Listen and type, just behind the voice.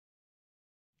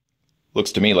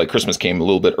Looks to me like Christmas came a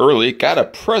little bit early. Got a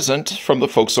present from the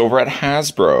folks over at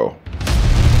Hasbro.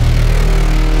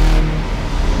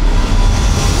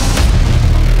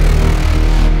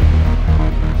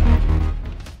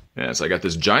 Yes, I got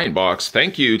this giant box.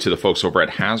 Thank you to the folks over at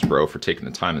Hasbro for taking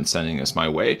the time and sending this my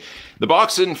way. The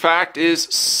box, in fact, is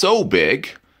so big.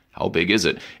 How big is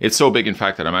it? It's so big, in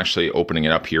fact, that I'm actually opening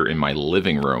it up here in my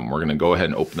living room. We're going to go ahead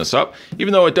and open this up,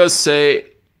 even though it does say,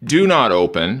 do not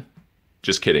open.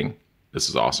 Just kidding. This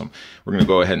is awesome. We're going to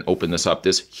go ahead and open this up.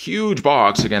 This huge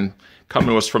box, again, coming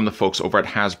to us from the folks over at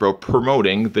Hasbro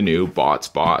promoting the new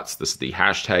BotBots. This is the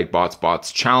hashtag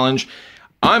BotBots challenge.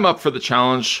 I'm up for the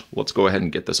challenge. Let's go ahead and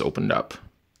get this opened up.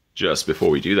 Just before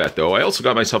we do that, though, I also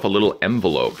got myself a little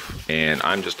envelope, and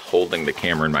I'm just holding the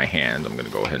camera in my hand. I'm going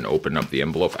to go ahead and open up the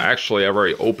envelope. Actually, I've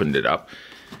already opened it up,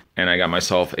 and I got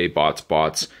myself a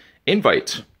BotBots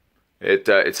invite.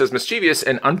 It says mischievous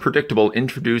and unpredictable,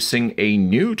 introducing a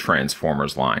new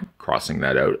Transformers line. Crossing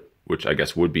that out, which I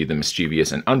guess would be the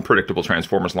mischievous and unpredictable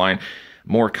Transformers line.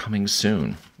 More coming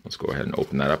soon. Let's go ahead and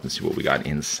open that up and see what we got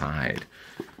inside.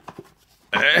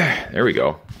 There we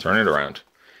go. Turn it around.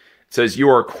 It says, you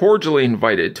are cordially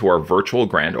invited to our virtual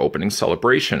grand opening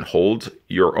celebration. Hold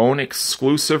your own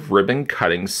exclusive ribbon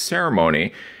cutting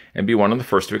ceremony and be one of the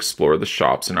first to explore the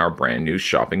shops in our brand new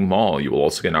shopping mall. You will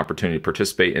also get an opportunity to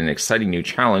participate in an exciting new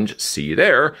challenge. See you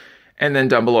there. And then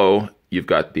down below, you've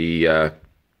got the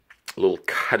little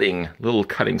cutting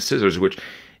scissors, which,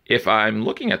 if I'm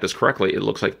looking at this correctly, it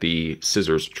looks like the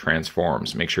scissors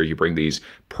transforms. Make sure you bring these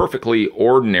perfectly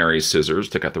ordinary scissors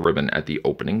to cut the ribbon at the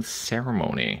opening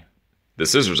ceremony. The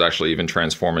scissors actually even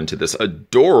transform into this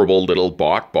adorable little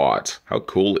BotBot. How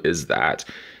cool is that?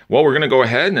 Well, we're going to go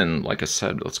ahead and, like I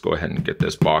said, let's go ahead and get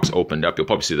this box opened up. You'll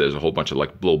probably see there's a whole bunch of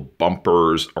like little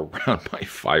bumpers around my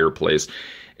fireplace.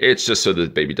 It's just so that the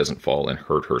baby doesn't fall and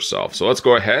hurt herself. So let's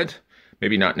go ahead.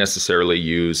 Maybe not necessarily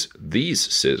use these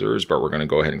scissors, but we're going to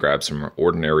go ahead and grab some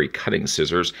ordinary cutting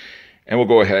scissors, and we'll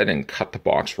go ahead and cut the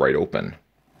box right open.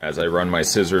 As I run my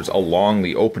scissors along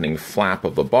the opening flap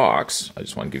of the box, I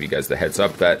just want to give you guys the heads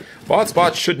up that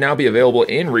BotBots should now be available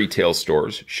in retail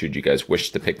stores, should you guys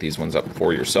wish to pick these ones up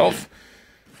for yourself.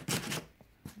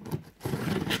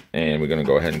 And we're going to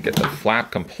go ahead and get the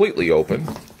flap completely open.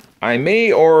 I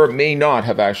may or may not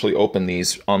have actually opened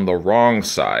these on the wrong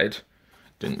side.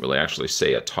 Didn't really actually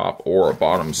say a top or a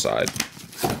bottom side.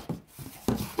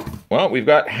 Well, we've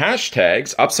got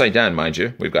hashtags, upside down, mind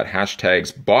you. We've got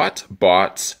hashtags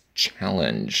BotBots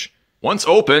Challenge. Once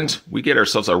opened, we get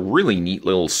ourselves a really neat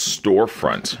little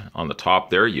storefront. On the top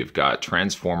there, you've got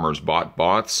Transformers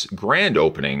BotBots grand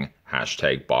opening,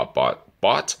 hashtag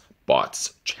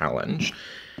BotBots Challenge.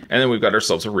 And then we've got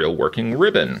ourselves a real working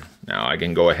ribbon. Now I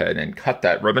can go ahead and cut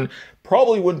that ribbon.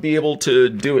 Probably wouldn't be able to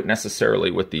do it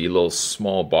necessarily with the little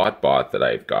small BotBot that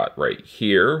I've got right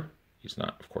here. He's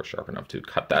not, of course, sharp enough to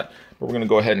cut that. But we're going to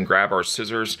go ahead and grab our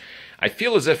scissors. I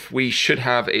feel as if we should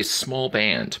have a small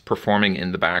band performing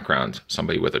in the background.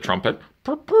 Somebody with a trumpet.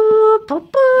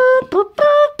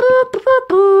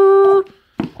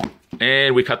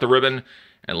 And we cut the ribbon,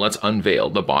 and let's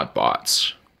unveil the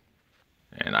BotBots.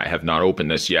 And I have not opened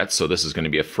this yet, so this is going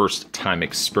to be a first-time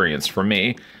experience for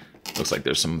me. Looks like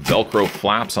there's some Velcro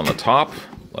flaps on the top.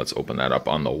 Let's open that up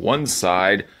on the one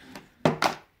side.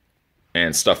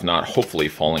 And stuff not hopefully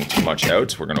falling too much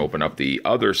out. We're going to open up the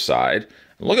other side.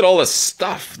 And look at all the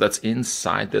stuff that's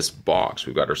inside this box.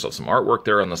 We've got ourselves some artwork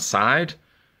there on the side.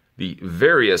 The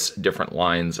various different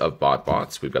lines of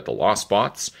BotBots. We've got the Lost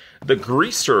Bots, the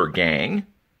Greaser Gang,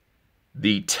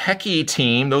 the Techie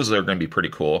Team. Those are going to be pretty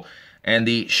cool. And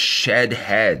the Shed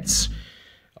Heads.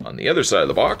 On the other side of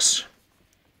the box,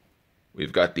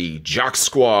 we've got the Jock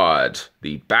Squad,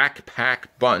 the Backpack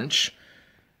Bunch.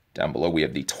 Down below, we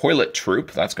have the Toilet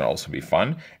Troop. That's going to also be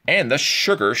fun. And the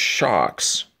Sugar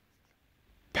Shocks.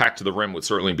 Packed to the rim would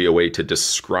certainly be a way to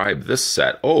describe this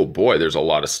set. Oh boy, there's a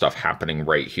lot of stuff happening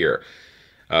right here.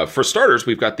 For starters,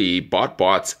 we've got the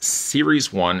BotBots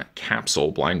Series 1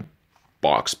 capsule, blind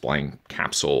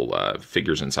capsule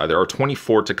figures inside. There are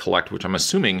 24 to collect, which I'm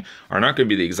assuming are not going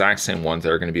to be the exact same ones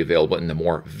that are going to be available in the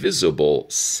more visible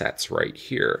sets right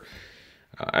here.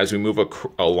 As we move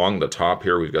along the top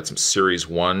here, we've got some Series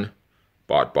 1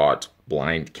 BotBot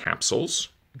blind capsules.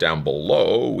 Down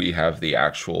below, we have the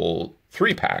actual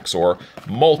 3-packs or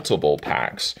multiple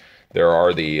packs. There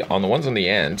are on the ones on the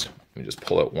end, let me just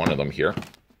pull out one of them here.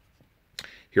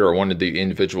 Here are one of the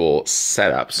individual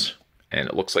setups. And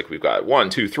it looks like we've got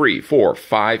 1, 2, 3, 4,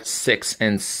 5, 6,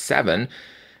 and 7.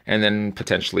 And then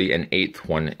potentially an 8th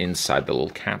one inside the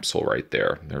little capsule right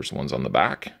there. There's ones on the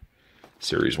back.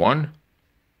 Series 1.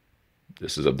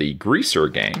 This is of the Greaser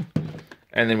Gang.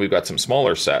 And then we've got some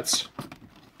smaller sets.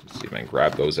 Let's see if I can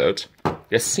grab those out.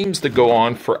 This seems to go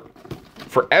on for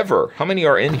forever. How many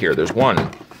are in here? There's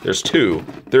 1, there's 2,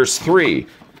 there's 3.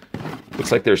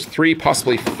 Looks like there's 3,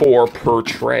 possibly 4 per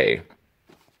tray.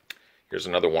 Here's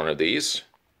another one of these.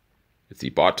 It's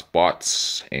the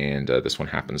BotBots, and this one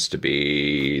happens to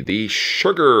be the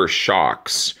Sugar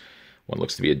Shocks. One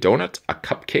looks to be a donut, a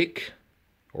cupcake,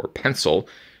 or pencil.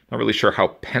 Not really sure how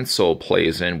pencil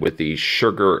plays in with the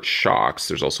Sugar Shocks.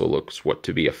 There's also looks what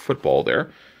to be a football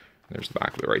there. There's the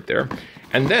back of it right there.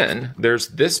 And then there's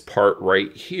this part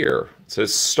right here. It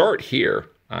says start here.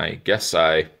 I guess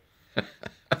I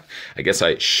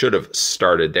should have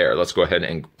started there. Let's go ahead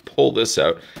and pull this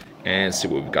out and see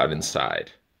what we've got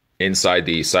inside. Inside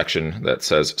the section that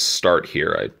says start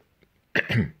here,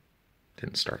 I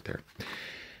didn't start there.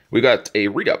 We got a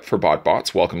read-up for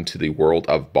BotBots. Welcome to the world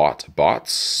of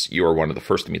BotBots. You are one of the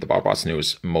first to meet the BotBots'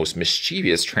 newest, most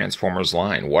mischievous Transformers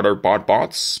line. What are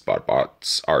BotBots?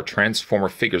 BotBots are Transformer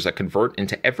figures that convert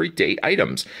into everyday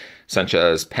items, such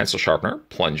as pencil sharpener,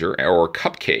 plunger, or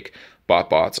cupcake.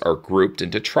 BotBots are grouped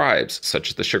into tribes, such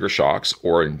as the Sugar Shocks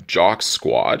or Jock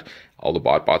Squad. All the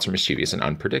BotBots are mischievous and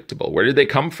unpredictable. Where did they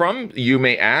come from, you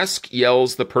may ask,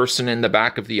 yells the person in the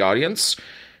back of the audience.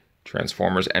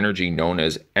 Transformers energy known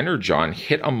as Energon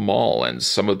hit a mall, and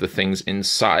some of the things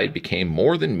inside became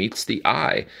more than meets the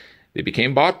eye. They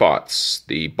became BotBots.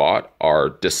 The bot are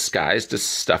disguised as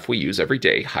stuff we use every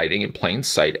day, hiding in plain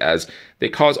sight as they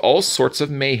cause all sorts of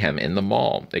mayhem in the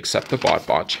mall, except the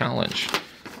BotBot challenge.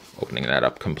 Opening that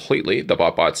up completely, the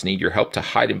BotBots need your help to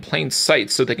hide in plain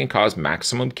sight so they can cause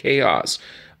maximum chaos.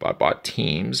 BotBot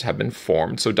teams have been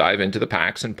formed, so dive into the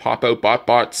packs and pop out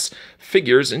BotBots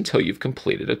figures until you've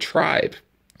completed a tribe.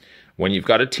 When you've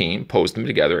got a team, pose them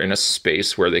together in a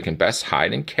space where they can best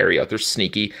hide and carry out their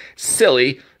sneaky,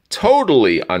 silly,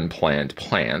 totally unplanned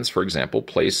plans. For example,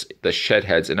 place the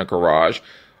Shedheads in a garage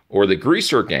or the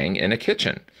Greaser Gang in a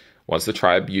kitchen. Once the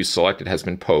tribe you selected has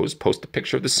been posed, post a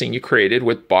picture of the scene you created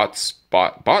with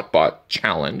BotBot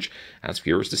challenge. Ask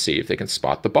viewers to see if they can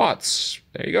spot the bots.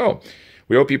 There you go.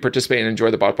 We hope you participate and enjoy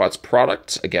the BotBots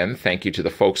product. Again, thank you to the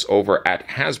folks over at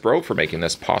Hasbro for making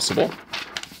this possible.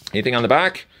 Anything on the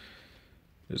back?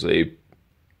 There's a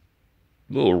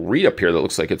little read-up here that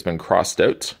looks like it's been crossed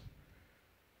out.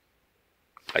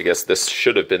 I guess this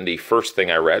should have been the first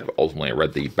thing I read. Ultimately, I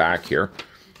read the back here.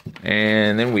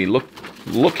 And then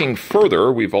looking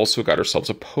further, we've also got ourselves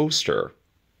a poster.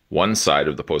 One side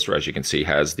of the poster, as you can see,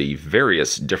 has the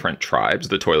various different tribes: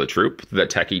 the Toilet Troop, the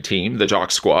Techie Team, the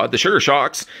Jock Squad, the Sugar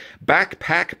Shocks,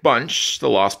 Backpack Bunch, the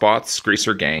Lost Bots,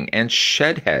 Greaser Gang, and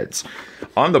Shedheads.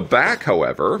 On the back,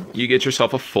 however, you get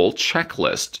yourself a full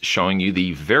checklist showing you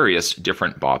the various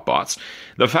different BotBots.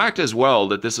 The fact as well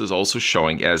that this is also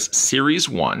showing as Series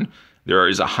 1. There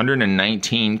is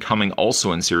 119 coming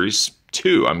also in Series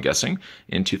 2, I'm guessing,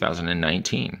 in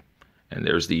 2019. And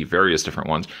there's the various different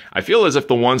ones. I feel as if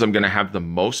the ones I'm going to have the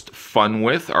most fun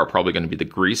with are probably going to be the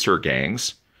Greaser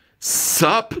Gangs.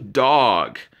 Sup,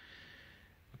 dog?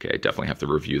 Okay, I definitely have to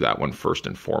review that one first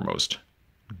and foremost.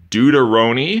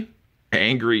 Duderoni,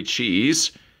 Angry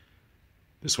Cheese.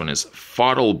 This one is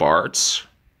Foddelbarts.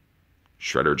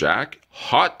 Shredder Jack.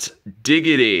 Hot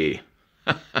Diggity.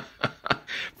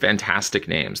 Fantastic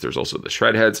names. There's also the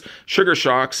Shredheads, Sugar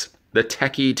Shocks, the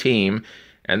Techie Team,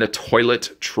 and the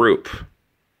Toilet Troop.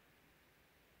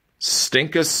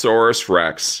 Stinkosaurus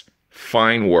Rex.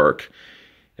 Fine work.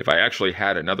 If I actually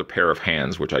had another pair of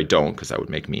hands, which I don't because that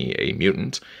would make me a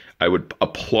mutant, I would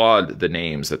applaud the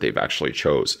names that they've actually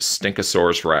chose.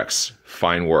 Stinkosaurus Rex.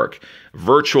 Fine work.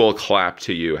 Virtual clap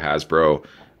to you, Hasbro.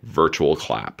 Virtual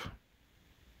clap.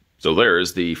 So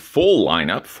there's the full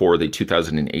lineup for the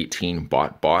 2018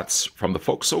 BotBots from the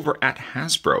folks over at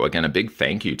Hasbro. Again, a big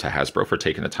thank you to Hasbro for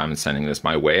taking the time and sending this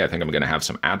my way. I think I'm going to have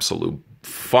some absolute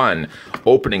fun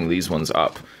opening these ones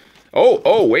up.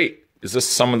 Oh, wait. Is this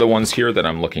some of the ones here that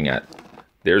I'm looking at?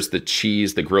 There's the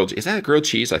cheese, the grilled cheese. Is that a grilled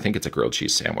cheese? I think it's a grilled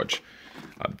cheese sandwich.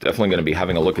 I'm definitely going to be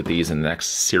having a look at these in the next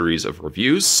series of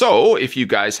reviews. So if you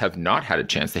guys have not had a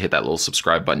chance to hit that little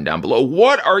subscribe button down below,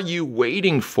 what are you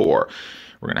waiting for?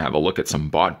 We're going to have a look at some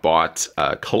BotBot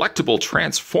collectible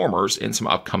Transformers in some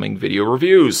upcoming video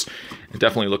reviews. I'm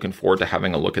definitely looking forward to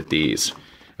having a look at these.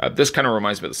 This kind of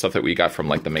reminds me of the stuff that we got from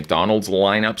like the McDonald's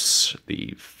lineups,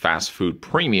 the fast food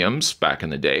premiums back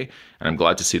in the day. And I'm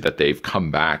glad to see that they've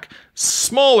come back.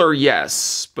 Smaller,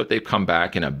 yes, but they've come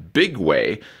back in a big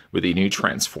way with the new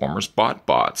Transformers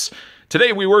BotBots.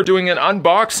 Today we were doing an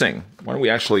unboxing. Why don't we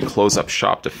actually close up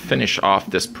shop to finish off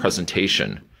this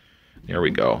presentation? There we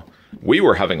go. We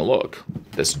were having a look.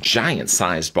 This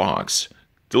giant-sized box.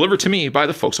 delivered to me by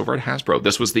the folks over at Hasbro.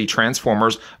 This was the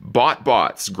Transformers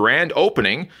BotBots grand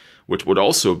opening, which would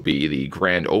also be the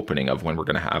grand opening of when we're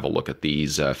going to have a look at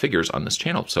these figures on this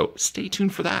channel. So stay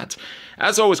tuned for that.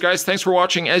 As always, guys, thanks for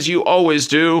watching, as you always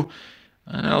do,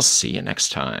 and I'll see you next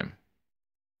time.